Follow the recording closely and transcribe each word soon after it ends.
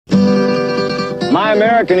My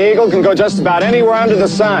American Eagle can go just about anywhere under the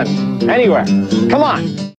sun. Anywhere. Come on.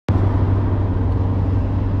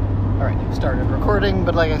 Alright, I've started recording,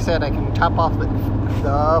 but like I said, I can top off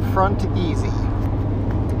the front easy.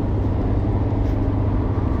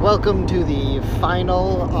 Welcome to the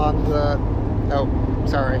final on the... Oh,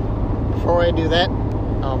 sorry. Before I do that,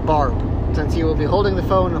 Barb. Since you will be holding the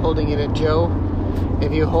phone and holding it at Joe,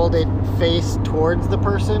 if you hold it face towards the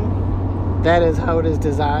person, that is how it is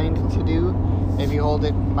designed to do. If you hold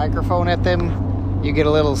it microphone at them, you get a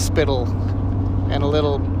little spittle and a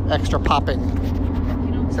little extra popping.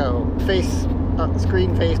 So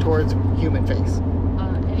screen face towards human face.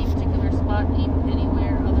 Any particular spot,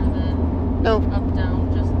 anywhere other than no. Up,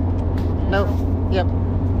 down, just no. Yep.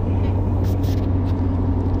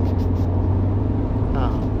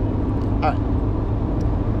 Alright.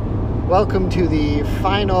 Welcome to the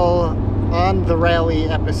final On the Rally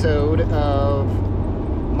episode of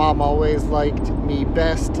Mom Always Liked Me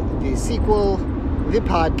Best, the sequel, the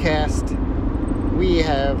podcast. We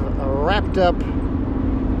have wrapped up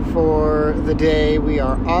for the day. We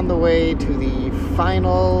are on the way to the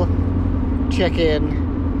final check-in,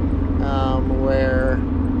 where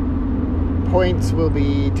points will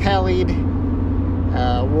be tallied,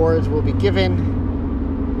 awards will be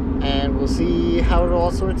given, and we'll see how it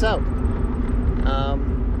all sorts out.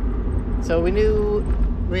 So we knew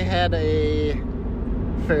we had a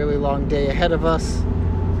fairly long day ahead of us,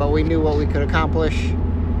 but we knew what we could accomplish.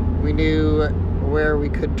 We knew where we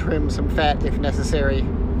could trim some fat if necessary.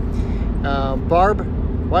 Barb,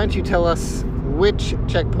 why don't you tell us which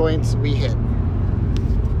checkpoints we hit?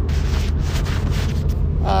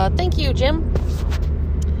 Thank you, Jim.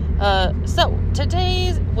 So,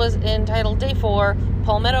 today's was entitled Day 4,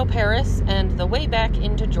 Palmetto Paris, and the way back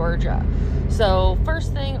into Georgia. So,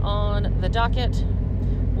 first thing on the docket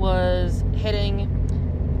was hitting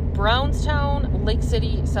Brownstown, Lake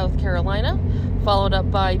City, South Carolina, followed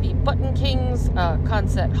up by the Button Kings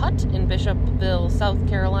Quonset Hut in Bishopville, South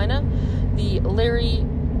Carolina, the Larry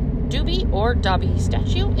Doobie or Dobby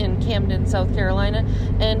statue in Camden, South Carolina,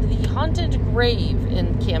 and the Haunted Grave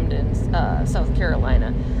in Camden, South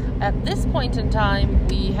Carolina. At this point in time,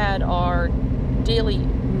 we had our daily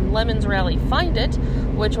Lemons Rally Find It,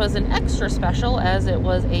 which was an extra special as it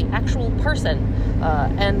was a actual person.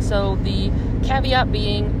 And so the caveat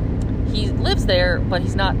being, he lives there, but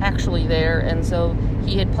he's not actually there, and so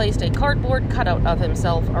he had placed a cardboard cutout of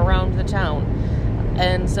himself around the town.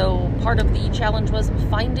 And so part of the challenge was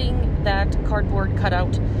finding that cardboard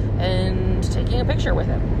cutout and taking a picture with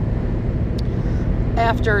him.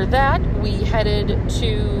 After that, we headed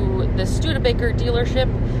to the Studebaker dealership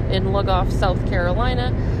in Lugoff, South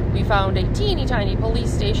Carolina. We found a teeny tiny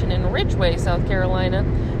police station in Ridgeway, South Carolina.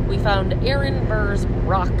 We found Aaron Burr's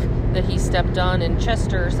rock that he stepped on in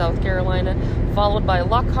Chester, South Carolina, followed by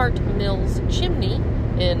Lockhart Mills Chimney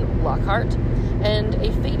in Lockhart, and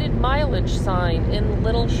a faded mileage sign in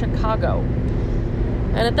Little Chicago.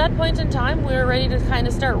 And at that point in time, we were ready to kind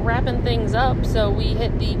of start wrapping things up, so we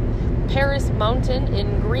hit the Paris Mountain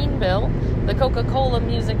in Greenville, the Coca-Cola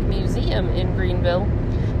Music Museum in Greenville,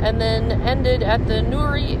 and then ended at the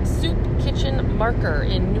Newry Soup Kitchen Marker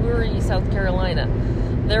in Newry, South Carolina.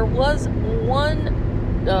 There was one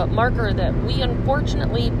marker that we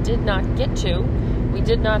unfortunately did not get to. We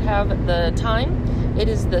did not have the time. It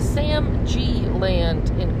is the Sam G Land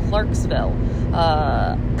in Clarksville.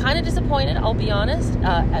 Kind of disappointed, I'll be honest,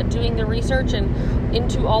 at doing the research and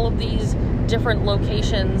into all of these different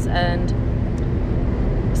locations, and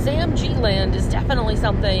Sam G Land is definitely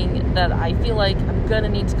something that I feel like I'm gonna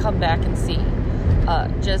need to come back and see,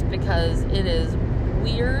 just because it is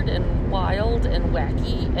weird and wild and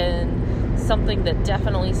wacky and something that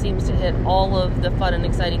definitely seems to hit all of the fun and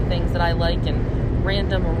exciting things that I like and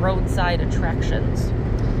random roadside attractions.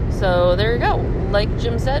 So there you go. Like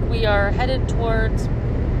Jim said, we are headed towards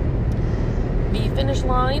the finish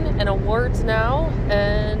line and awards now,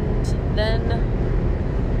 and then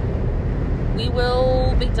we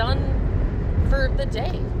will be done for the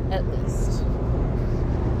day, at least.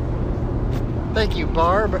 Thank you,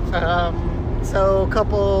 Barb. So a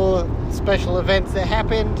couple special events that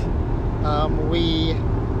happened.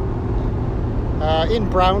 In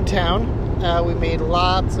Browntown, we made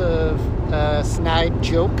lots of snide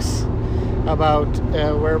jokes about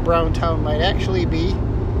where Browntown might actually be.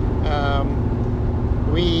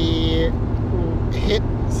 We hit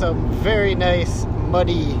some very nice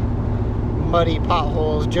muddy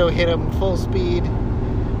potholes. Joe hit them full speed,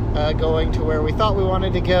 going to where we thought we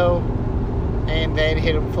wanted to go, and then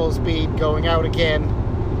hit them full speed going out again.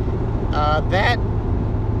 That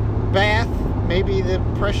bath, maybe the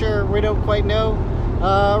pressure, we don't quite know,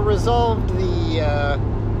 resolved the the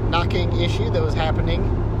knocking issue that was happening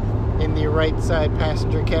in the right side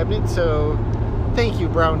passenger cabinet. So thank you,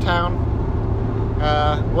 Browntown.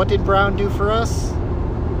 What did Brown do for us?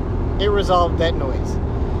 It resolved that noise.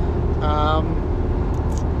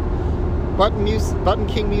 Button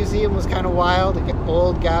King Museum was kind of wild. An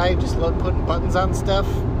old guy just loved putting buttons on stuff.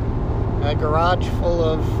 A garage full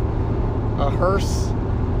of a hearse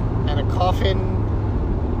and a coffin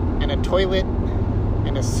and a toilet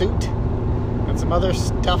and a suit and some other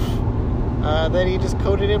stuff that he just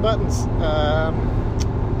coated in buttons. So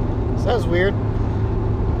that was weird.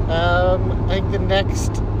 I think the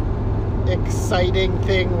next exciting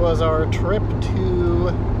thing was our trip to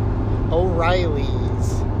O'Reilly's.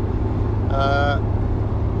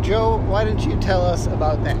 Joe, why don't you tell us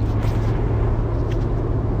about that?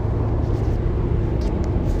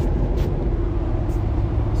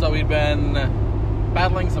 So we'd been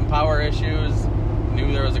battling some power issues,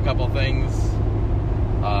 knew there was a couple things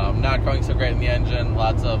not going so great in the engine,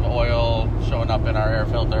 lots of oil showing up in our air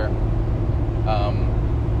filter.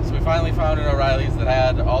 So we finally found an O'Reilly's that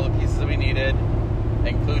had all the pieces that we needed,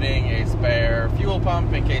 including a spare fuel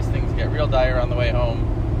pump in case things get real dire on the way home.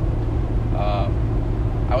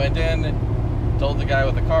 I went in, told the guy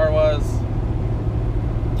what the car was,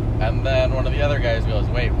 and then one of the other guys goes,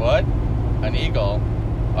 "Wait, what? An Eagle?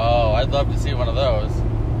 Oh, I'd love to see one of those."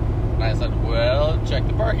 And I said, "Well, check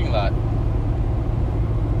the parking lot."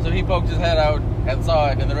 So he poked his head out and saw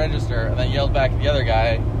it in the register, and then yelled back at the other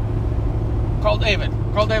guy, "Call David!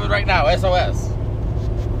 Call David right now, SOS!"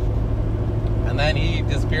 And then he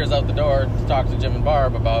disappears out the door to talk to Jim and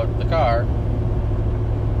Barb about the car.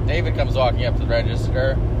 David comes walking up to the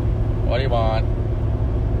register. "What do you want?"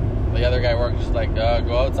 The other guy worked just like,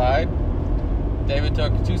 "Go outside." David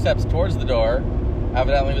took 2 steps towards the door,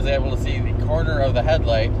 evidently was able to see the corner of the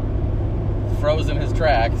headlight, froze in his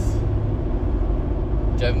tracks,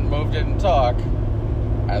 didn't move, didn't talk,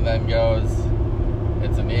 and then goes,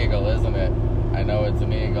 "It's an Eagle, isn't it? I know it's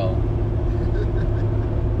an Eagle."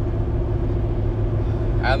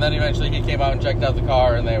 And then eventually he came out and checked out the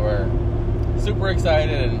car, and they were super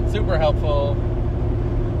excited and super helpful.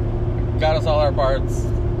 Got us all our parts,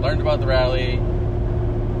 learned about the rally,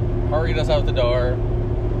 hurried us out the door,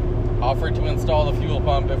 offered to install the fuel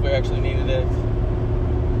pump if we actually needed it,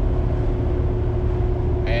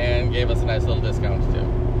 and gave us a nice little discount too.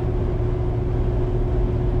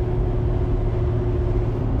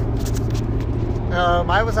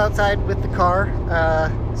 I was outside with the car,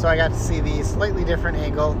 so I got to see the slightly different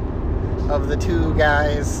angle of the 2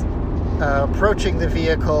 guys approaching the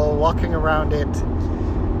vehicle, walking around it,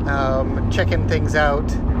 checking things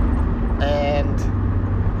out, and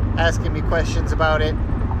asking me questions about it.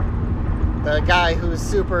 The guy who's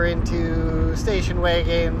super into station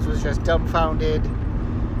wagons was just dumbfounded.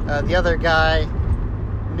 The other guy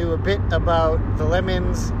knew a bit about the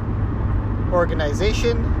Lemons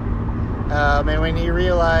organization, and when he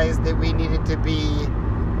realized that we needed to be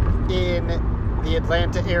in the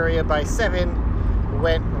Atlanta area by 7,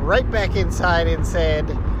 went right back inside and said,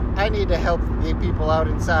 "I need to help the people out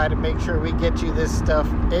inside and make sure we get you this stuff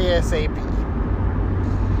ASAP."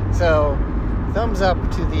 So, thumbs up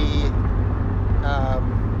to the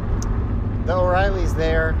O'Reilly's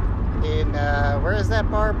there in, where is that,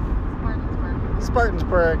 Barb?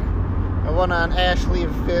 Spartansburg. The one on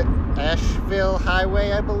Asheville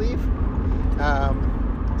Highway, I believe. So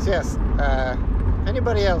yes, if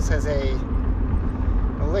anybody else has a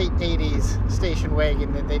late 80s station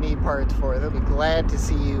wagon that they need parts for, they'll be glad to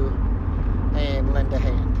see you and lend a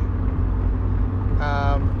hand.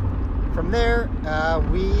 From there,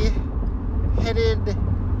 we headed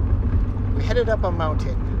up a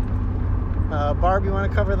mountain. Barb, you want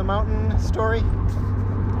to cover the mountain story?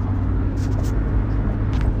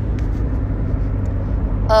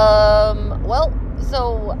 Well,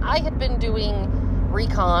 so I had been doing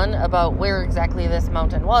recon about where exactly this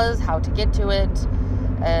mountain was, how to get to it,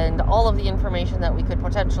 and all of the information that we could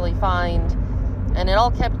potentially find, and it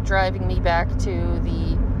all kept driving me back to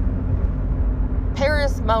the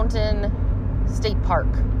Paris Mountain State Park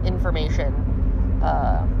information.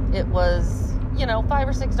 It was, $5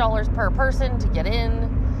 or $6 per person to get in,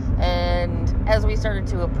 and as we started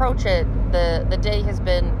to approach it, the day has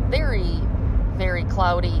been very, very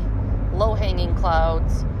cloudy, low-hanging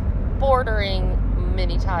clouds, bordering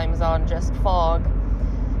many times on just fog,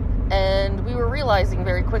 and we were realizing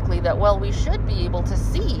very quickly that while we should be able to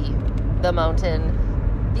see the mountain,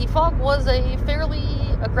 the fog was a fairly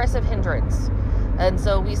aggressive hindrance, and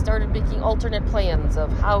so we started making alternate plans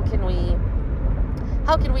of how can we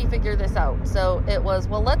figure this out. So it was,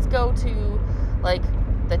 well, let's go to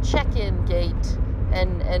the check-in gate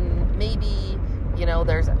and maybe, you know,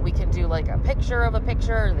 we can do like a picture of a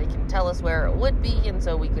picture. They can tell us where it would be, and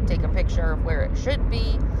so we could take a picture of where it should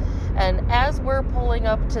be. And as we're pulling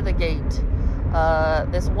up to the gate,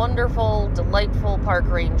 this wonderful, delightful park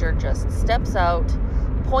ranger just steps out,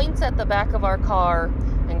 points at the back of our car,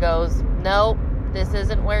 and goes, "No, this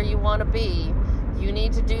isn't where you want to be. You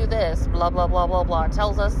need to do this, blah, blah, blah, blah, blah."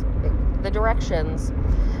 Tells us the directions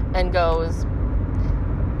and goes,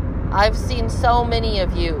 "I've seen so many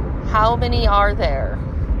of you. How many are there?"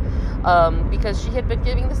 Because she had been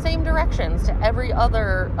giving the same directions to every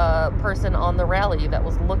other person on the rally that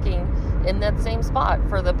was looking in that same spot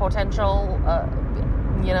for the potential,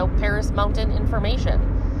 Paris Mountain information.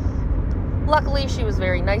 Luckily, she was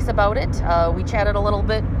very nice about it. We chatted a little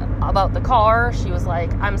bit about the car. She was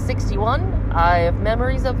like, "I'm 61. I have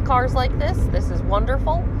memories of cars like this. This is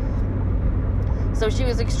wonderful." So she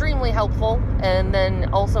was extremely helpful, and then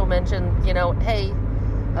also mentioned, "Hey,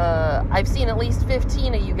 I've seen at least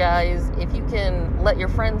 15 of you guys. If you can let your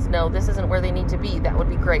friends know this isn't where they need to be, that would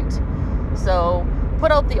be great." So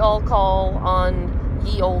put out the all call on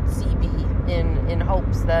ye old CB in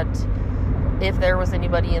hopes that if there was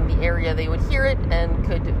anybody in the area, they would hear it and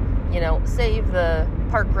could, save the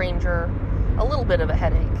park ranger a little bit of a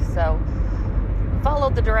headache. So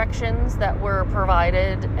followed the directions that were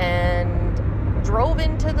provided and drove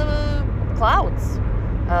into the clouds.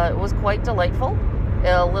 It was quite delightful,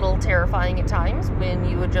 a little terrifying at times when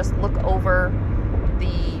you would just look over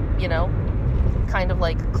the, kind of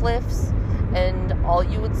like cliffs, and all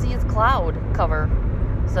you would see is cloud cover.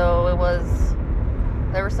 So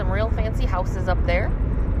there were some real fancy houses up there.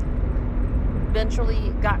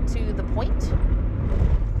 Eventually got to the point.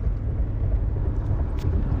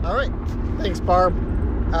 All right. Thanks, Barb.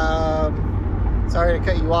 Sorry to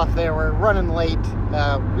cut you off there. We're running late.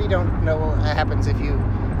 We don't know what happens if you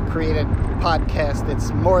create a podcast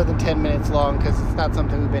that's more than 10 minutes long, because it's not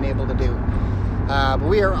something we've been able to do. But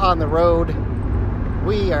we are on the road.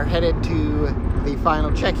 We are headed to the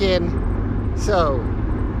final check-in. So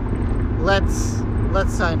let's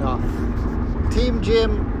sign off. Team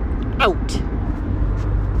Jim, out.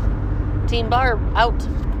 Team Barb, out.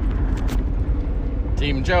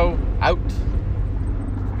 Team Joe, out.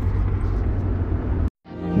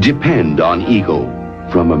 Depend on Eagle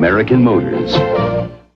from American Motors.